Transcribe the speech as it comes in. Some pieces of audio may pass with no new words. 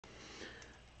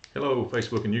Hello,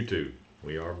 Facebook and YouTube.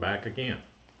 We are back again.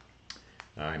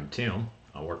 I'm Tim.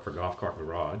 I work for Golf Cart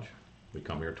Garage. We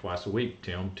come here twice a week,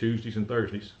 Tim, Tuesdays and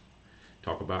Thursdays.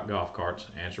 Talk about golf carts,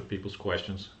 answer people's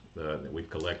questions that we've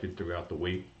collected throughout the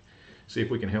week. See if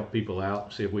we can help people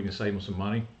out, see if we can save them some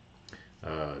money.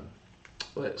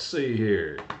 Let's see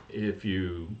here. If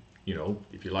you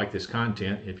like this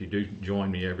content, if you do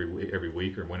join me every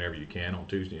week or whenever you can on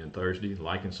Tuesday and Thursday,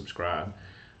 like and subscribe.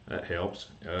 That helps.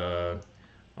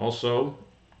 Also,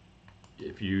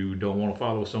 if you don't want to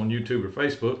follow us on YouTube or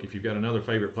Facebook, if you've got another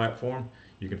favorite platform,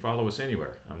 you can follow us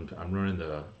anywhere. I'm running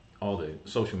all the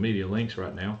social media links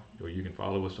right now, or you can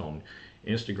follow us on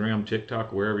Instagram,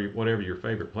 TikTok, whatever your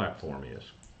favorite platform is.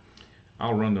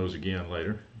 I'll run those again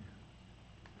later.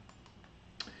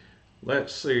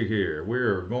 Let's see here.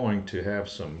 We're going to have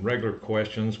some regular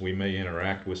questions. We may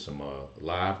interact with some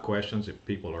live questions if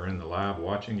people are in the live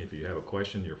watching. If you have a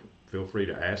question, feel free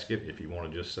to ask it. If you want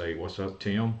to just say, "What's up,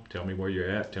 Tim? Tell me where you're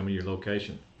at. Tell me your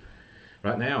location."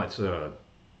 Right now, it's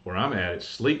where I'm at. It's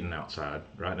sleeting outside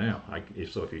right now.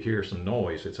 So if you hear some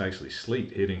noise, it's actually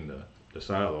sleet hitting the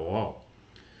side of the wall.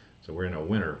 So we're in a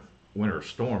winter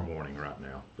storm warning right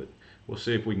now. But we'll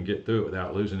see if we can get through it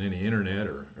without losing any internet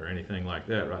or anything like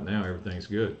that. Right now, everything's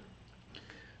good.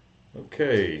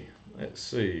 Okay, let's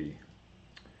see.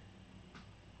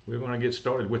 We're going to get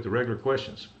started with the regular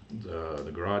questions. The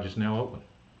garage is now open.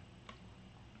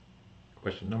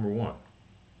 Question number 1.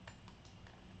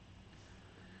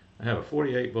 I have a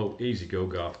 48-volt EZGO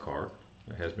golf cart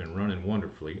that has been running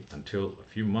wonderfully until a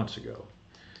few months ago.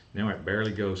 Now it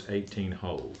barely goes 18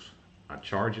 holes. I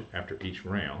charge it after each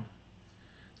round.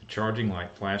 The charging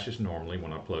light flashes normally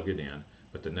when I plug it in,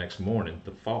 but the next morning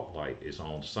the fault light is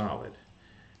on solid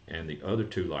and the other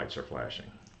 2 lights are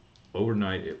flashing.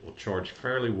 Overnight it will charge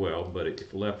fairly well, but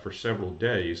if left for several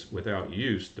days without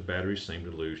use, the batteries seem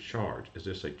to lose charge. Is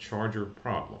this a charger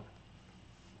problem?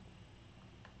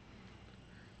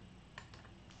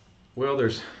 Well,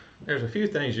 there's a few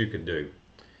things you could do.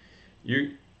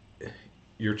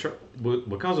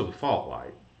 Because of the fault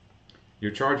light,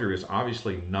 your charger is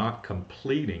obviously not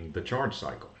completing the charge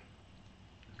cycle.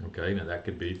 Okay, now that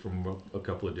could be from a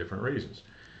couple of different reasons.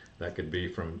 That could be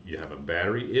from you have a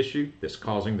battery issue that's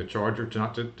causing the charger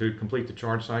not to complete the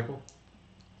charge cycle,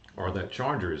 or that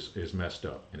charger is messed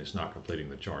up and it's not completing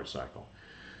the charge cycle.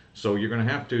 So you're going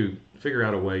to have to figure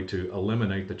out a way to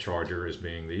eliminate the charger as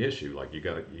being the issue. Like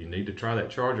you need to try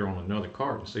that charger on another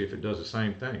cart and see if it does the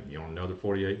same thing. You know, another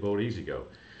 48-volt EZGO.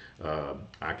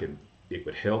 It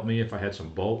would help me if I had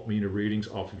some voltmeter readings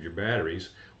off of your batteries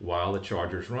while the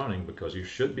charger's running, because you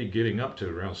should be getting up to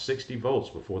around 60 volts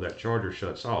before that charger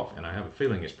shuts off, and I have a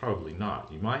feeling it's probably not.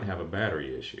 You might have a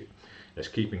battery issue that's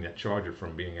keeping that charger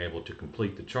from being able to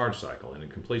complete the charge cycle, and the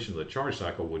completion of the charge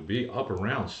cycle would be up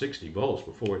around 60 volts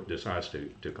before it decides to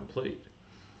complete.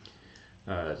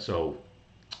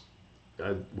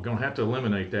 We're going to have to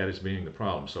eliminate that as being the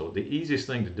problem. So the easiest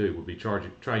thing to do would be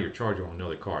try your charger on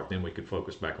another cart. Then we could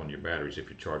focus back on your batteries if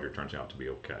your charger turns out to be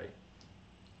okay.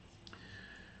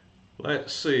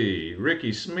 Let's see.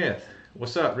 Ricky Smith.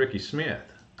 What's up, Ricky Smith?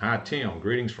 Hi, Tim.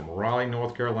 Greetings from Raleigh,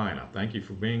 North Carolina. Thank you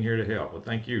for being here to help. Well,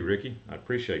 thank you, Ricky. I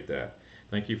appreciate that.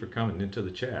 Thank you for coming into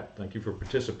the chat. Thank you for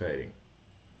participating.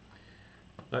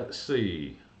 Let's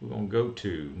see. We're going to go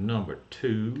to number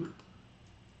 2.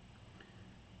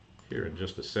 Here in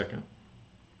just a second.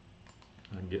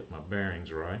 I can get my bearings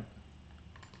right.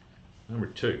 Number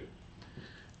 2.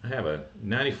 I have a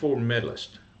 94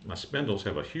 Medalist. My spindles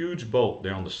have a huge bolt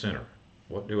down the center.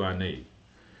 What do I need?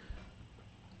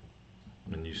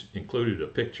 And you included a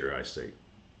picture, I see.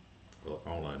 Well,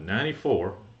 on a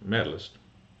 94 Medalist,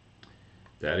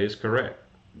 that is correct.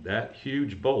 That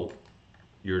huge bolt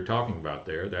you're talking about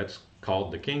there, that's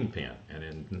called the kingpin.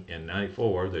 And in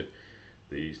 94, the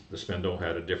spindle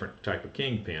had a different type of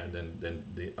kingpin than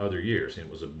the other years, and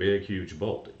it was a big, huge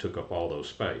bolt that took up all those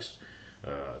space.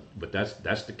 But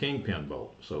that's the kingpin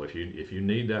bolt. So if you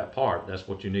need that part, that's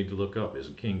what you need to look up, is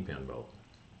a kingpin bolt.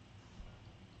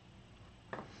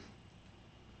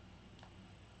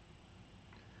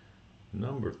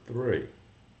 Number 3.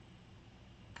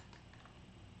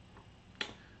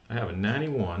 I have a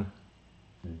 91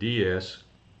 DS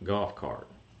golf cart.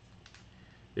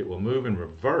 It will move in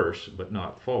reverse but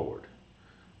not forward.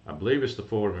 I believe it's the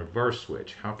forward and reverse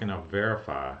switch. How can I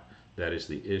verify that is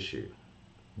the issue?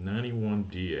 91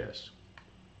 DS.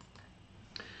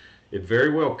 It very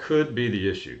well could be the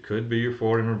issue. Could be your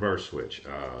forward and reverse switch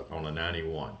on a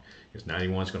 91. Because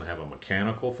 91 is going to have a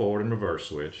mechanical forward and reverse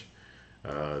switch.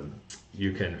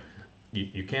 You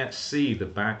can't see the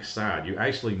back side. You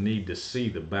actually need to see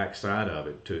the back side of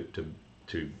it to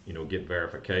to get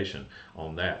verification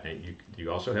on that. And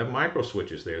you also have micro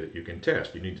switches there that you can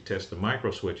test. You need to test the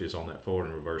micro switches on that forward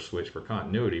and reverse switch for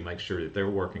continuity. Make sure that they're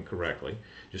working correctly.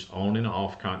 Just on and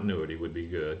off continuity would be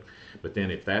good. But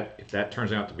then if that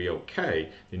turns out to be okay,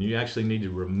 then you actually need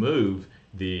to remove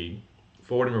the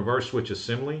forward and reverse switch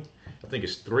assembly. I think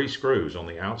it's 3 screws on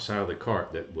the outside of the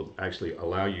cart that will actually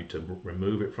allow you to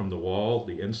remove it from the wall,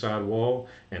 the inside wall,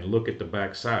 and look at the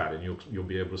back side, and you'll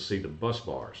be able to see the bus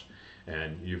bars.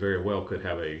 And you very well could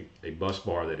have a bus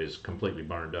bar that is completely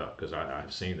burned up, because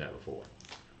I've seen that before.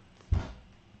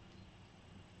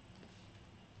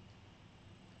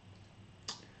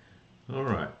 All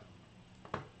right,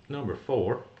 number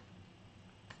 4.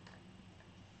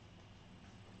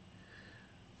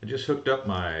 I just hooked up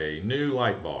my new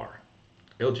light bar,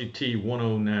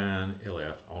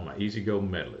 LGT109LF, on my EZGO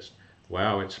Medalist.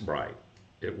 Wow, it's bright.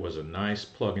 It was a nice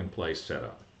plug-and-play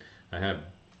setup. I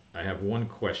have one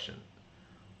question.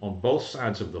 On both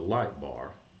sides of the light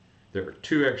bar, there are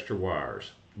 2 extra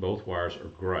wires. Both wires are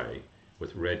gray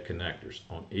with red connectors.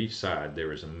 On each side,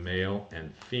 there is a male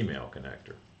and female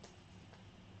connector.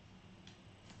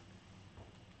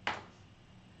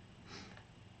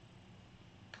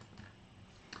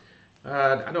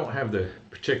 I don't have the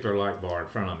particular light bar in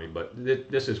front of me, but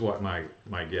this is what my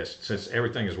guess. Since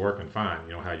everything is working fine,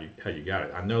 how you got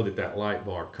it. I know that light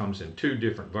bar comes in 2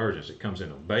 different versions. It comes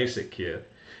in a basic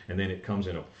kit, and then it comes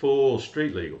in a full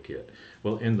street legal kit.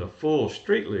 Well, in the full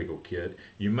street legal kit,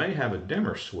 you may have a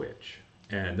dimmer switch,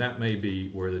 and that may be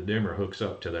where the dimmer hooks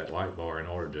up to that light bar in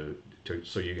order to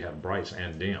so you have brights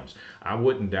and dims. I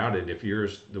wouldn't doubt it if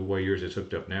the way yours is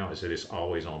hooked up now is that it's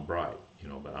always on bright,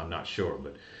 but I'm not sure.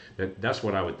 But that's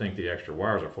what I would think the extra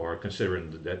wires are for,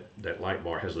 considering that light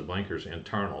bar has the blinkers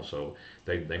internal, so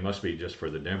they must be just for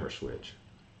the dimmer switch.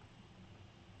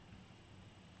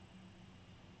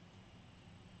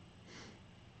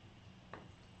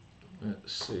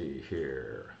 Let's see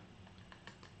here.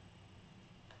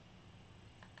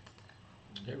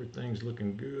 Everything's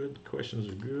looking good. Questions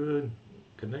are good.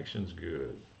 Connection's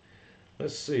good.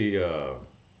 Let's see.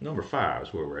 Number 5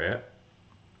 is where we're at.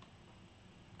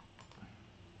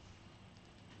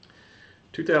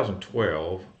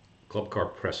 2012 club car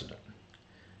precedent.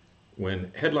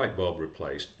 When headlight bulb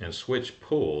replaced and switch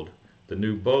pulled, the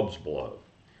new bulbs blow.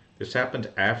 This happened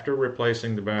after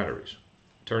replacing the batteries.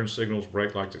 Turn signals,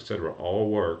 brake lights, etc. all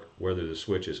work whether the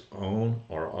switch is on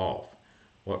or off.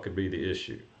 What could be the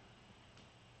issue?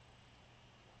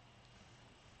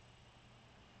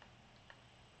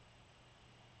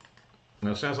 Now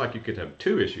it sounds like you could have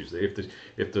 2 issues. If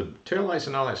the tail lights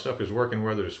and all that stuff is working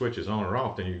whether the switch is on or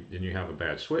off, then you have a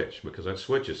bad switch, because that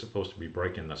switch is supposed to be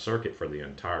breaking the circuit for the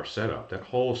entire setup. That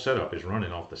whole setup is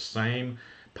running off the same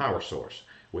power source,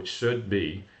 which should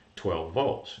be 12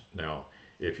 volts. Now,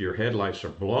 if your headlights are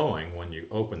blowing when you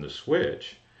open the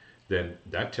switch, then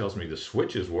that tells me the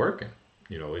switch is working.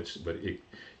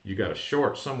 You got a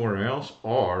short somewhere else,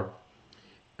 or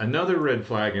another red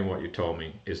flag in what you told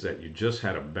me is that you just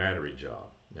had a battery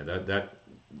job. Now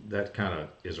that kind of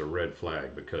is a red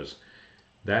flag, because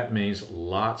that means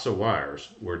lots of wires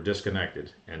were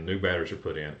disconnected and new batteries were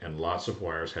put in, and lots of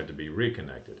wires had to be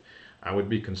reconnected. I would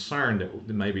be concerned that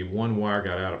maybe one wire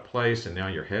got out of place and now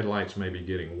your headlights may be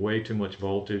getting way too much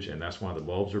voltage, and that's why the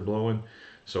bulbs are blowing.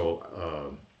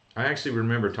 So I actually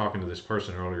remember talking to this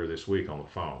person earlier this week on the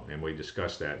phone, and we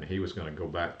discussed that, and he was going to go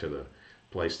back to the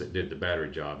place that did the battery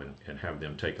job and have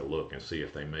them take a look and see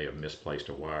if they may have misplaced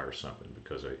a wire or something,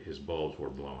 because his bulbs were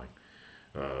blowing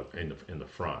in the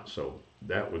front. So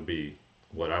that would be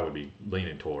what I would be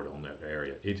leaning toward on that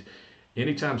area.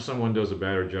 Anytime someone does a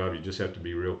battery job, you just have to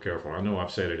be real careful. I know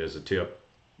I've said it as a tip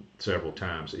several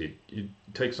times. It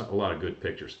takes a lot of good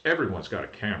pictures. Everyone's got a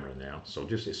camera now, so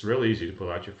it's real easy to pull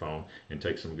out your phone and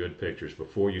take some good pictures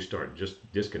before you start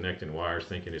just disconnecting wires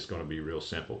thinking it's going to be real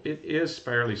simple. It is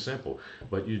fairly simple,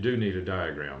 but you do need a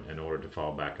diagram in order to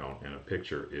fall back on, and a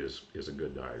picture is a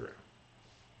good diagram.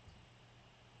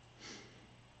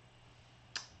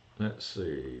 Let's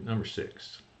see, number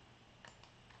 6.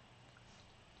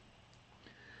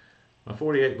 My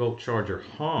 48-volt charger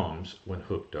hums when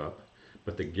hooked up,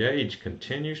 but the gauge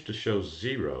continues to show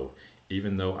 0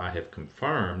 even though I have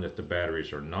confirmed that the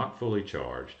batteries are not fully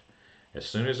charged. As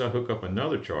soon as I hook up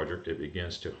another charger, it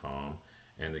begins to hum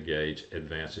and the gauge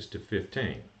advances to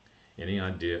 15. Any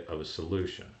idea of a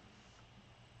solution?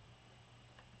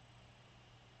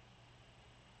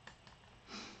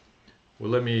 Well,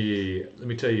 let me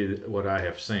tell you what I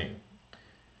have seen.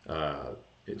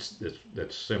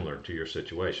 That's similar to your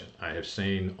situation. I have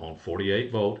seen on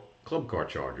 48-volt club car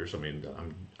chargers. I mean,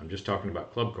 I'm just talking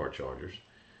about club car chargers.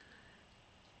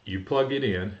 You plug it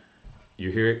in,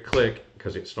 you hear it click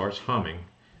because it starts humming,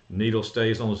 needle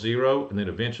stays on 0, and then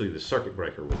eventually the circuit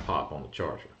breaker will pop on the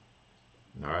charger.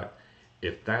 All right,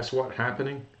 if that's what's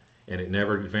happening and it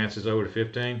never advances over to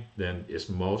 15, then it's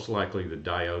most likely the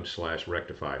diode /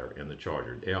 rectifier in the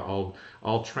charger.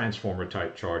 All transformer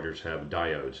type chargers have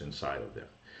diodes inside of them,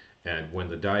 and when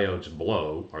the diodes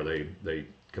blow or they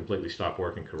completely stop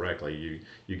working correctly,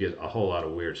 you get a whole lot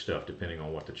of weird stuff depending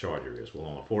on what the charger is. Well,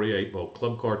 on a 48-volt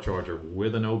club car charger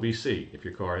with an OBC, if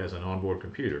your car has an onboard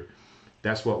computer,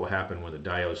 that's what will happen when the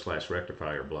diode /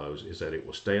 rectifier blows, is that it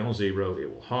will stay on 0, it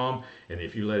will hum, and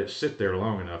if you let it sit there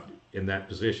long enough in that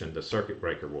position, the circuit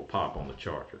breaker will pop on the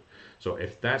charger. So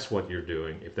if that's what you're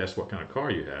doing, if that's what kind of car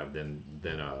you have, then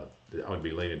I would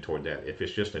be leaning toward that. If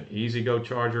it's just an EZGO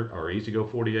charger or EZGO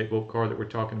 48-volt car that we're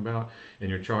talking about, and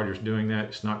your charger's doing that,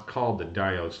 it's not called the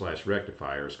diode /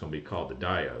 rectifier, it's going to be called the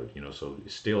diode. You know, so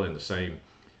it's still in the same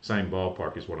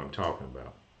ballpark as what I'm talking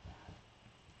about.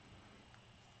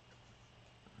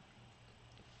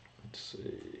 Let's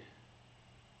see.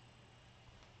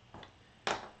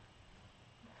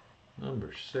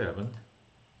 Number 7.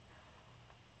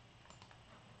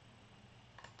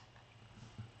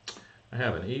 I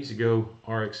have an EZGO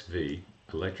RXV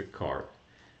electric cart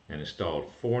and installed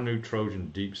 4 new Trojan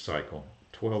deep cycle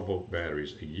 12-volt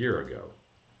batteries a year ago.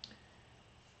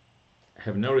 I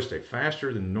have noticed a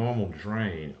faster than normal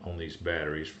drain on these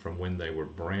batteries from when they were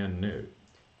brand new.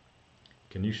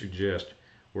 Can you suggest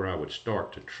where I would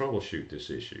start to troubleshoot this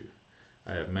issue?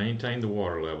 I have maintained the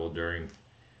water level during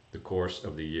the course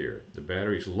of the year. The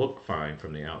batteries look fine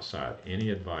from the outside. Any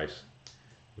advice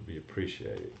would be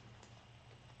appreciated.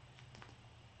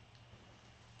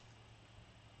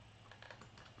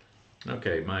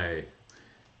 Okay,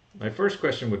 my first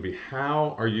question would be,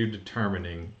 how are you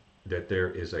determining that there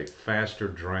is a faster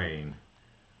drain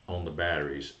on the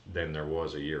batteries than there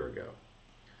was a year ago?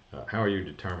 How are you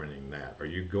determining that? Are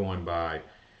you going by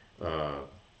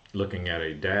looking at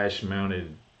a dash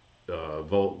mounted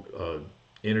volt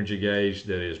energy gauge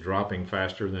that is dropping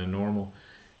faster than normal?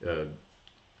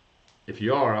 If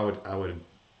you are, I would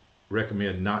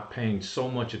recommend not paying so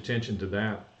much attention to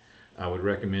that. I would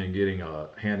recommend getting a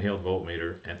handheld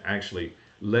voltmeter and actually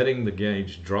letting the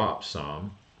gauge drop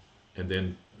some and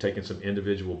then taking some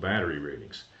individual battery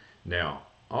readings. Now,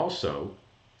 also,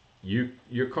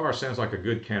 your car sounds like a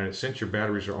good candidate, since your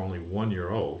batteries are only 1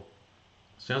 year old,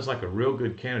 sounds like a real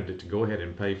good candidate to go ahead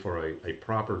and pay for a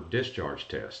proper discharge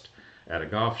test at a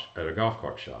golf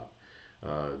cart shop.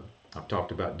 I've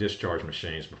talked about discharge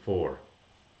machines before.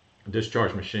 A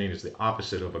discharge machine is the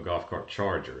opposite of a golf cart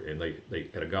charger, and they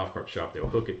at a golf cart shop they'll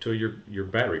hook it to your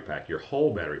battery pack, your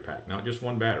whole battery pack, not just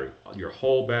one battery, your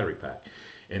whole battery pack,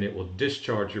 and it will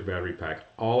discharge your battery pack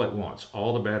all at once,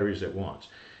 all the batteries at once.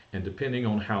 And depending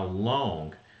on how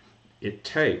long it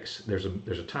takes, there's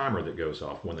a timer that goes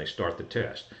off when they start the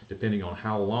test. Depending on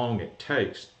how long it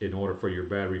takes in order for your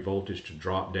battery voltage to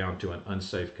drop down to an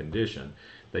unsafe condition,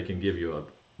 they can give you a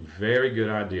very good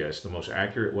idea. It's the most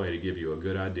accurate way to give you a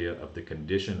good idea of the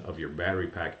condition of your battery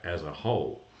pack as a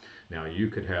whole. Now, you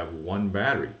could have one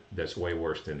battery that's way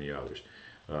worse than the others.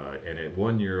 And at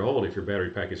 1 year old, if your battery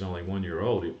pack is only 1 year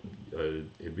old,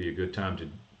 it'd be a good time to,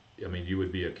 you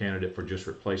would be a candidate for just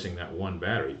replacing that one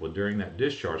battery. Well, during that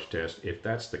discharge test, if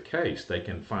that's the case, they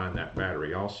can find that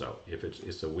battery also, if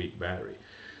it's a weak battery.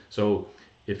 So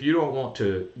if you don't want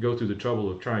to go through the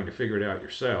trouble of trying to figure it out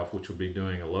yourself, which would be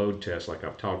doing a load test like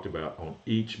I've talked about on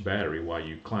each battery while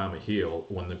you climb a hill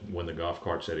when the golf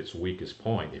cart's at its weakest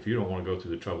point, if you don't want to go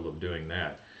through the trouble of doing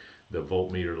that, the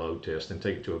voltmeter load test, then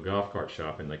take it to a golf cart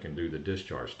shop and they can do the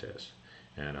discharge test.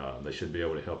 And they should be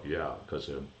able to help you out, because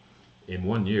in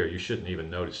 1 year you shouldn't even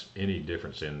notice any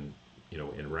difference in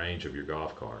range of your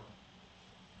golf cart.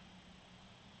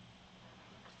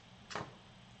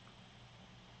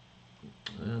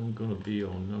 I'm going to be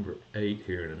on number 8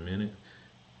 here in a minute.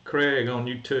 Craig on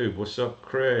YouTube. What's up,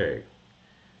 Craig?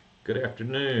 Good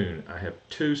afternoon. I have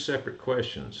 2 separate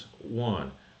questions.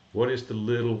 1, what is the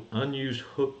little unused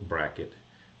hook bracket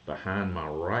behind my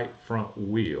right front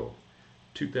wheel?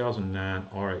 2009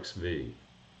 RXV.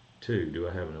 2, do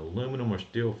I have an aluminum or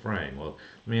steel frame? Well,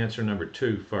 let me answer number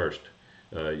 2 first.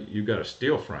 You've got a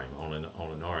steel frame on an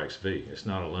RXV. It's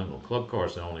not aluminum. Club Car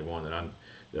is the only one that I'm,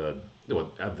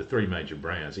 of the 3 major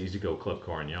brands, EZGO, Club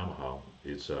Car, and Yamaha,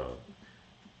 it's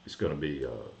going to be,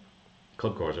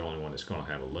 Club Car is the only one that's going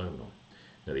to have aluminum.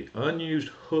 Now, the unused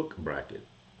hook bracket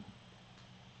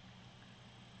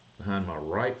behind my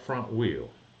right front wheel,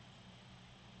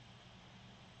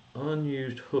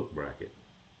 unused hook bracket.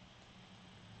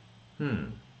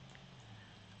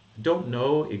 Don't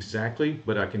know exactly,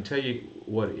 but I can tell you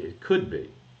what it could be.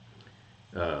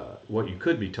 what you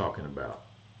could be talking about.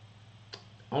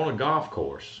 On a golf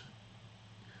course,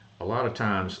 a lot of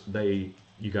times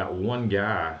you got one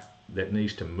guy that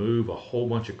needs to move a whole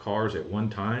bunch of cars at one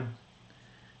time,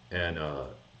 and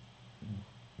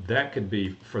that could be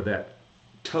for that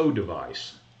tow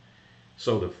device.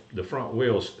 So the front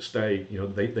wheels stay, you know,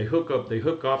 they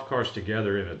hook golf carts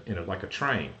together in a like a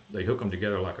train. They hook them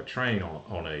together like a train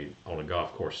on a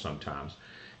golf course sometimes.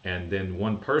 And then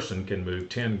one person can move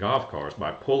 10 golf cars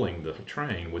by pulling the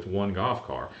train with one golf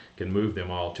car, can move them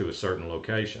all to a certain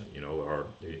location, you know, or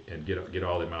and get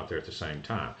all of them out there at the same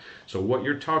time. So what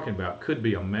you're talking about could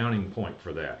be a mounting point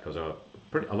for that, because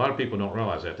a lot of people don't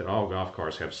realize that all golf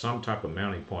cars have some type of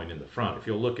mounting point in the front. If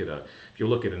you look at an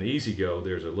EZGO,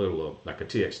 there's a little like a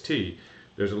TXT.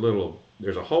 There's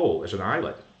a hole. There's an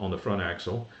eyelet on the front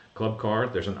axle. Club car,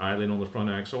 there's an eyelet on the front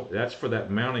axle. That's for that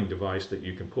mounting device that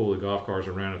you can pull the golf cars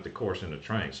around at the course in the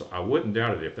train. So I wouldn't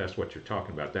doubt it if that's what you're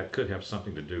talking about. That could have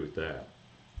something to do with that.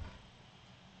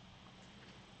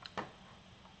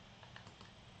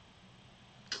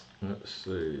 Let's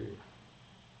see.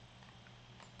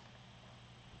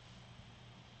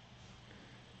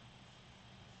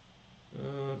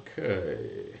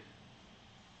 Okay.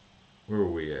 Where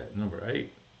are we at? Number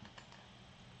 8.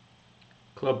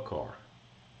 Club car.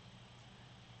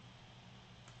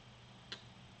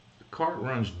 Cart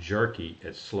runs jerky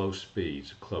at slow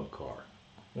speeds, a club car.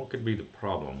 What could be the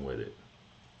problem with it?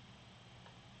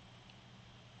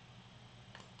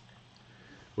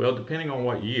 Well, depending on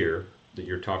what year that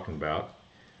you're talking about,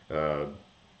 and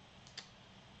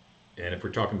if we're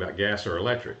talking about gas or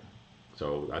electric.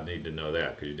 So I need to know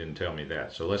that because you didn't tell me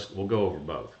that. So we'll go over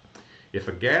both. If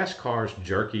a gas car's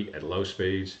jerky at low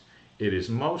speeds, it is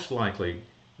most likely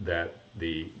that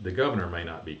the governor may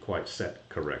not be quite set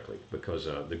correctly, because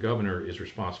the governor is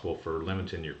responsible for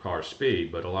limiting your car's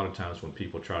speed, but a lot of times when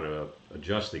people try to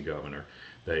adjust the governor,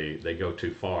 they go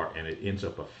too far and it ends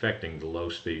up affecting the low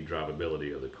speed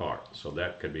drivability of the car. So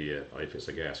that could be it if it's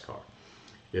a gas car.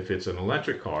 If it's an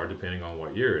electric car, depending on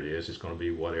what year it is, it's going to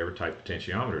be whatever type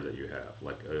potentiometer that you have.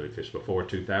 Like if it's before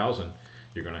 2000,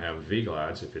 you're going to have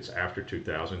V-glides. If it's after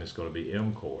 2000, it's going to be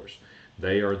M-cores.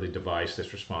 They are the device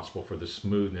that's responsible for the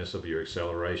smoothness of your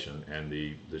acceleration and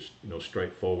the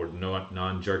straightforward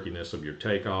non-jerkiness of your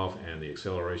takeoff and the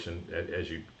acceleration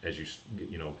as you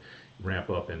ramp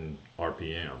up in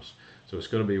RPMs. So it's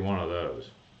going to be one of those.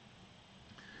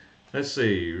 Let's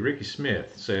see. Ricky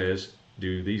Smith says,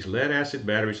 do these lead acid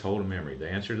batteries hold a memory? The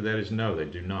answer to that is no, they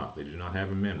do not. They do not have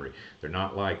a memory. They're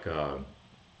not like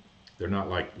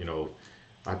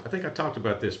I think I talked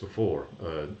about this before.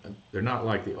 They're not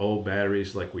like the old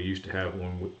batteries like we used to have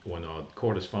when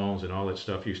cordless phones and all that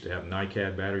stuff used to have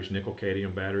NiCad batteries,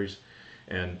 nickel-cadmium batteries,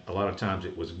 and a lot of times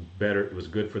it was better. It was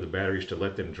good for the batteries to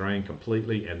let them drain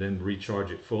completely and then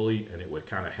recharge it fully, and it would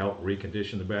kind of help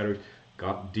recondition the batteries.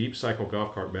 Deep cycle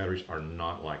golf cart batteries are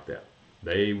not like that.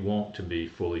 They want to be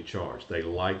fully charged. They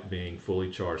like being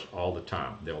fully charged all the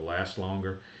time. They'll last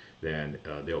longer. Then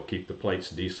they'll keep the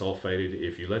plates desulfated.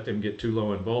 If you let them get too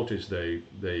low in voltage, the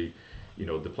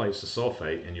plates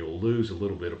sulfate, and you'll lose a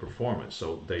little bit of performance.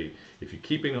 So if you're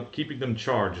keeping them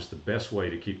charged is the best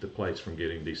way to keep the plates from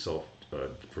getting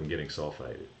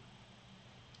sulfated.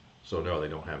 So no, they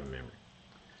don't have a memory.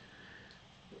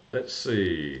 Let's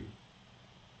see.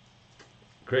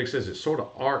 Craig says it sort of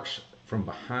arcs from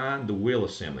behind the wheel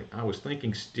assembly. I was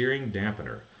thinking steering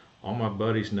dampener. All my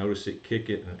buddies notice it,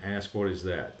 kick it, and ask, what is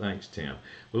that? Thanks, Tim.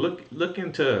 Well, look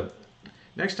into,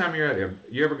 next time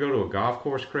you ever go to a golf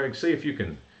course, Craig, see if you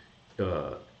can,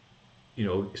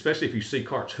 especially if you see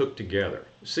carts hooked together,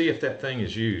 see if that thing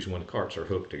is used when carts are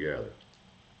hooked together.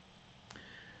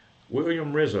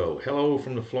 William Rizzo, hello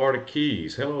from the Florida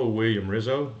Keys. Hello, William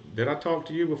Rizzo. Did I talk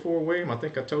to you before, William? I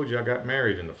think I told you I got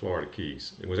married in the Florida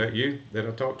Keys. Was that you that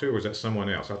I talked to, or was that someone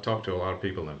else? I talked to a lot of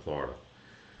people in Florida.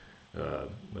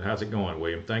 But how's it going,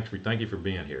 William? Thank you for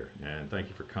being here, and thank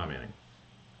you for commenting.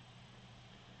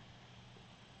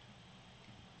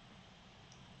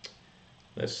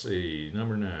 Let's see,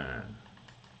 number 9.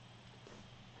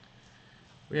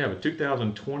 We have a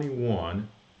 2021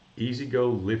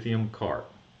 EZGO lithium cart.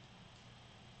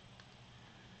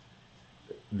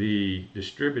 The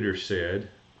distributor said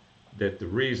that the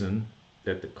reason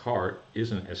that the cart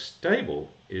isn't as stable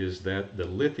is that the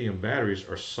lithium batteries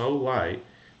are so light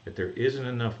that there isn't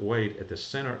enough weight at the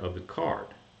center of the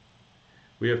cart.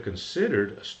 We have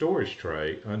considered a storage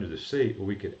tray under the seat where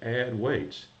we could add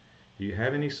weights. Do you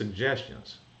have any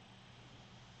suggestions?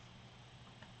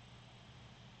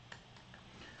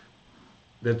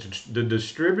 The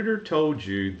distributor told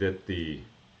you that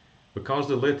because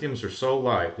the lithiums are so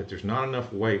light that there's not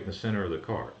enough weight in the center of the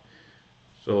cart.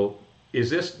 So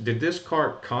did this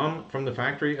cart come from the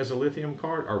factory as a lithium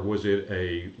cart, or was it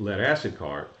a lead acid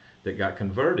cart that got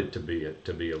converted to be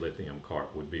a lithium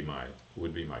cart? Would be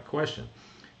my question.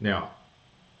 Now,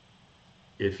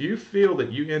 if you feel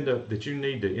that you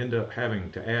need to end up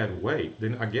having to add weight,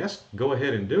 then I guess go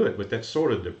ahead and do it. But that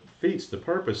sort of defeats the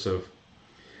purpose of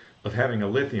having a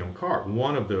lithium cart.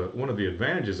 One of the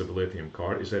advantages of a lithium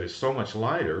cart is that it's so much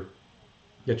lighter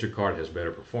that your cart has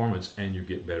better performance and you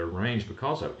get better range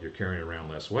because of it. You're carrying around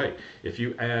less weight. If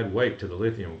you add weight to the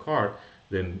lithium cart,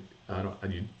 then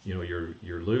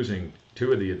you're losing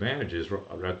two of the advantages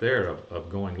right there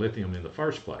of going lithium in the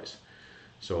first place.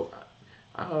 So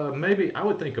maybe I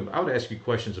would ask you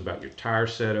questions about your tire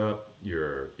setup,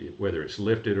 whether it's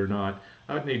lifted or not.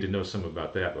 I would need to know some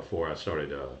about that before I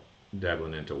started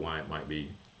dabbling into why it might be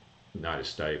not as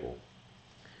stable.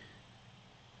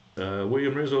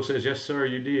 William Rizzo says, yes, sir,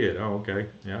 you did. Oh, okay.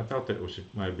 Yeah, I thought that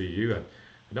might be you. I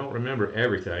don't remember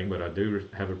everything, but I do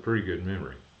have a pretty good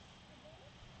memory.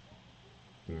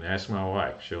 You can ask my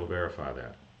wife. She'll verify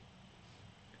that.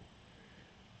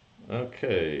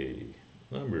 Okay.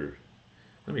 Let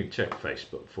me check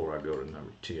Facebook before I go to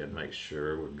number 10. Make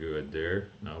sure we're good there.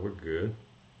 No, we're good.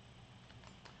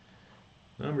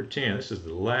 Number 10, this is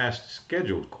the last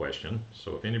scheduled question.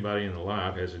 So if anybody in the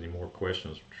live has any more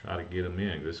questions, try to get them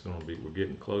in. We're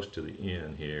getting close to the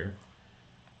end here.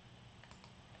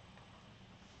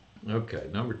 Okay,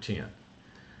 number 10.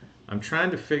 I'm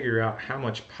trying to figure out how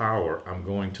much power I'm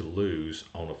going to lose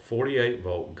on a 48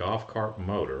 volt golf cart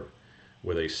motor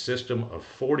with a system of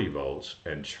 40 volts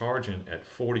and charging at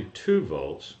 42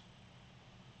 volts,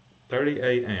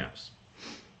 38 amps.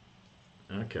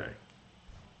 Okay.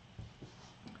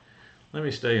 Let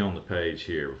me stay on the page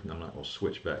here. I'm not going to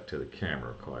switch back to the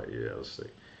camera quite yet. Let's see.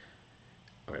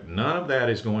 All right, none of that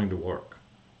is going to work.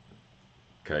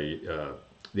 Okay,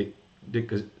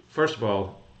 because first of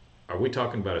all, are we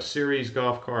talking about a series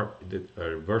golf cart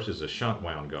versus a shunt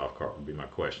wound golf cart would be my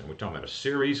question. Are we talking about a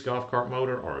series golf cart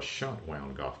motor or a shunt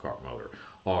wound golf cart motor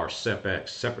or SEPX,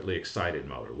 separately excited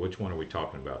motor? Which one are we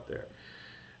talking about there?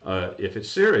 If it's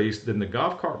series, then the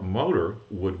golf cart motor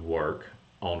would work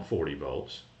on 40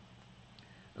 volts.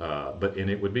 And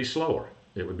it would be slower.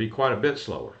 It would be quite a bit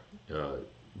slower,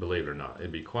 believe it or not.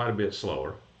 It'd be quite a bit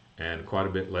slower and quite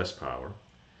a bit less power.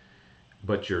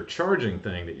 But your charging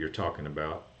thing that you're talking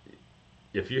about,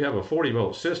 if you have a 40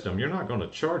 volt system, you're not going to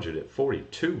charge it at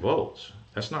 42 volts.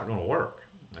 That's not going to work.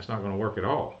 That's not going to work at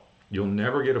all. You'll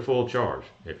never get a full charge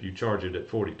if you charge it at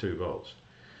 42 volts.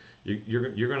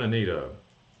 You're going to need a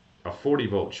 40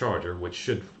 volt charger, which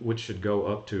should go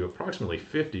up to approximately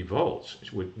 50 volts,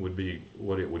 which would be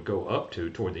what it would go up to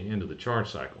toward the end of the charge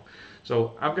cycle.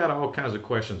 So I've got all kinds of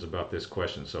questions about this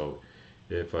question. So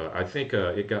if I think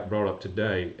it got brought up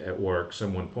today at work,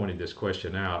 someone pointed this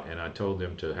question out, and I told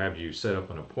them to have you set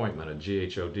up an appointment, a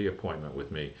GHOD appointment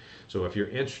with me. So if you're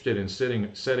interested in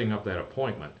setting up that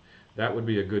appointment, that would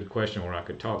be a good question where I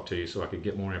could talk to you so I could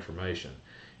get more information.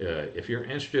 If you're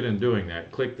interested in doing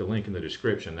that, click the link in the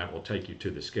description. That will take you to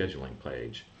the scheduling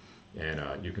page,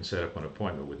 and you can set up an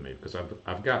appointment with me, because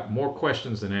I've got more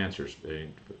questions than answers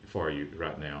for you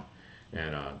right now,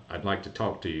 and I'd like to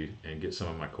talk to you and get some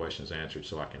of my questions answered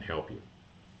so I can help you.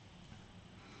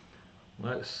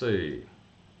 Let's see.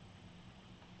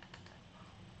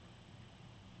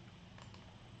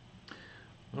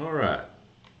 All right.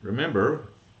 Remember,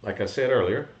 like I said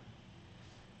earlier,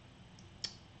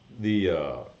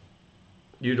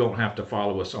 you don't have to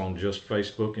follow us on just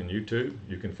Facebook and YouTube.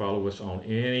 You can follow us on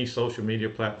any social media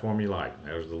platform you like.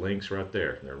 There's the links right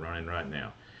there. They're running right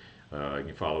now. You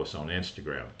can follow us on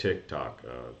Instagram, TikTok,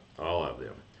 all of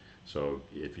them. So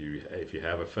if you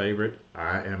have a favorite,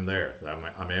 I am there.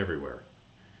 I'm everywhere.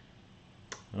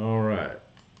 All right.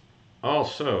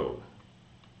 Also,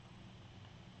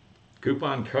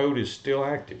 coupon code is still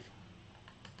active.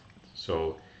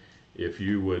 So if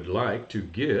you would like to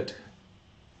get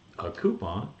a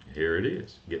coupon, here it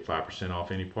is. Get 5% off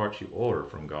any parts you order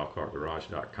from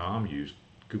golfcartgarage.com. Use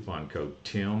coupon code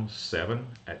TIM7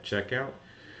 at checkout.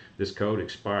 This code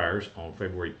expires on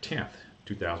February 10th,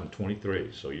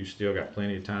 2023. So you still got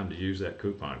plenty of time to use that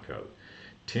coupon code.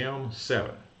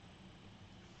 TIM7.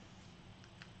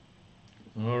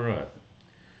 All right.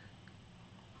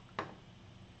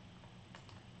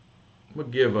 We'll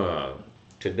give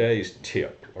today's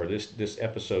tip, or this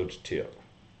episode's tip.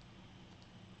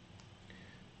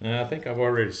 Now, I think I've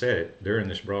already said it during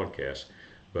this broadcast,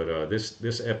 but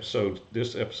this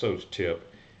episode's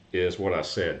tip is what I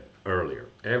said earlier.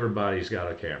 Everybody's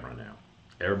got a camera now.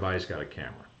 Everybody's got a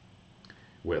camera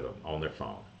with them on their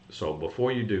phone. So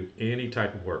before you do any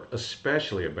type of work,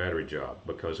 especially a battery job,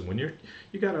 because when you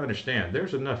got to understand,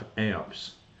 there's enough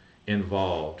amps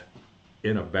involved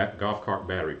in a golf cart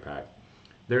battery pack.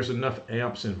 There's enough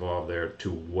amps involved there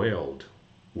to weld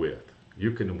with.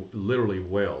 You can literally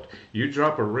weld. You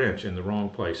drop a wrench in the wrong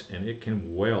place and it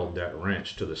can weld that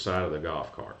wrench to the side of the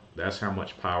golf cart. That's how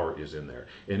much power is in there.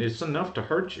 And it's enough to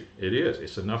hurt you. It is.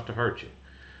 It's enough to hurt you.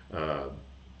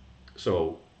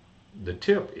 So the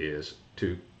tip is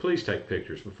to please take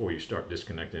pictures before you start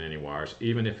disconnecting any wires,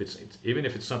 even if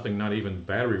it's something not even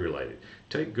battery related.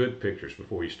 Take good pictures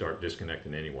before you start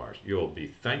disconnecting any wires. You'll be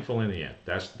thankful in the end.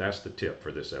 That's the tip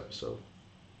for this episode.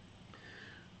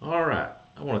 All right,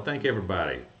 I want to thank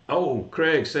everybody. Oh,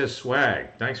 Craig says swag.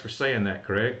 Thanks for saying that,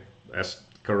 Craig. That's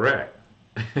correct.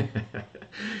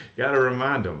 Got to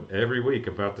remind them every week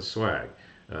about the swag.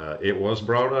 It was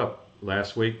brought up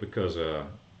last week because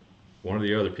one of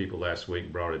the other people last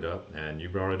week brought it up, and you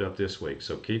brought it up this week.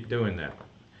 So keep doing that.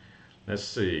 Let's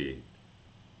see.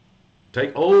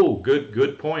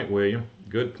 Good point, William.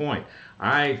 Good point.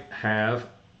 I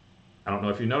don't know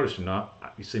if you noticed or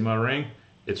not. You see my ring?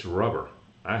 It's rubber.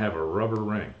 I have a rubber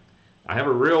ring. I have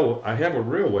a real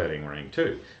wedding ring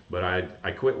too, but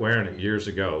I quit wearing it years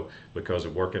ago because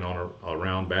of working on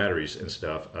around batteries and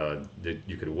stuff. That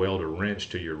you could weld a wrench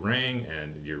to your ring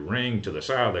and your ring to the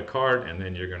side of the cart, and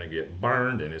then you're going to get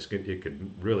burned, and it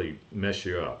could really mess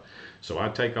you up. So I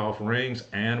take off rings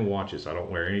and watches. I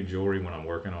don't wear any jewelry when I'm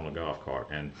working on a golf cart,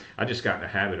 and I just got in the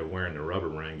habit of wearing the rubber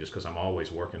ring just because I'm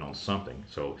always working on something.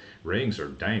 So rings are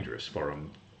dangerous for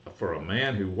a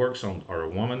man who works on, or a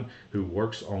woman who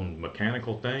works on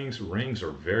mechanical things. Rings are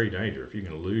very dangerous. You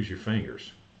can lose your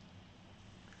fingers.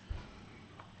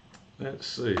 Let's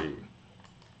see.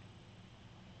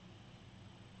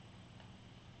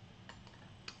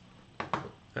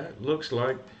 That looks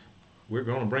like we're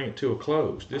going to bring it to a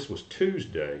close. This was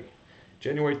Tuesday,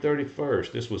 January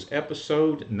 31st. This was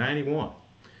episode 91.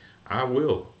 I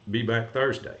will be back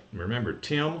Thursday. Remember,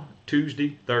 Tim,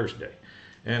 Tuesday, Thursday.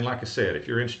 And like I said, if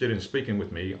you're interested in speaking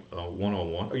with me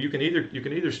one-on-one, or you can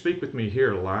either speak with me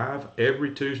here live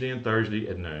every Tuesday and Thursday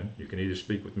at noon. You can either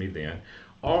speak with me then,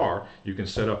 or you can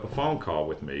set up a phone call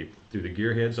with me through the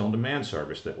Gearheads on Demand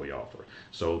service that we offer.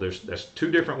 So that's two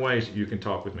different ways that you can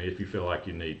talk with me if you feel like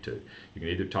you need to. You can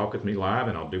either talk with me live,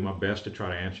 and I'll do my best to try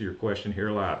to answer your question here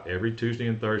live every Tuesday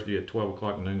and Thursday at 12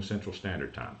 o'clock noon Central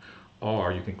Standard Time.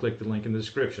 Or you can click the link in the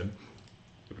description.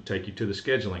 It will take you to the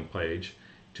scheduling page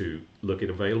to look at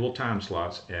available time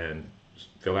slots and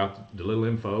fill out the little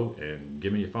info and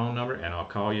give me your phone number, and I'll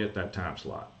call you at that time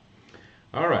slot.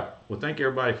 All right. Well, thank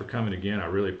everybody for coming again. I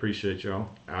really appreciate y'all.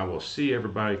 I will see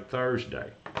everybody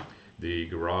Thursday. The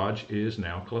garage is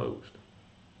now closed.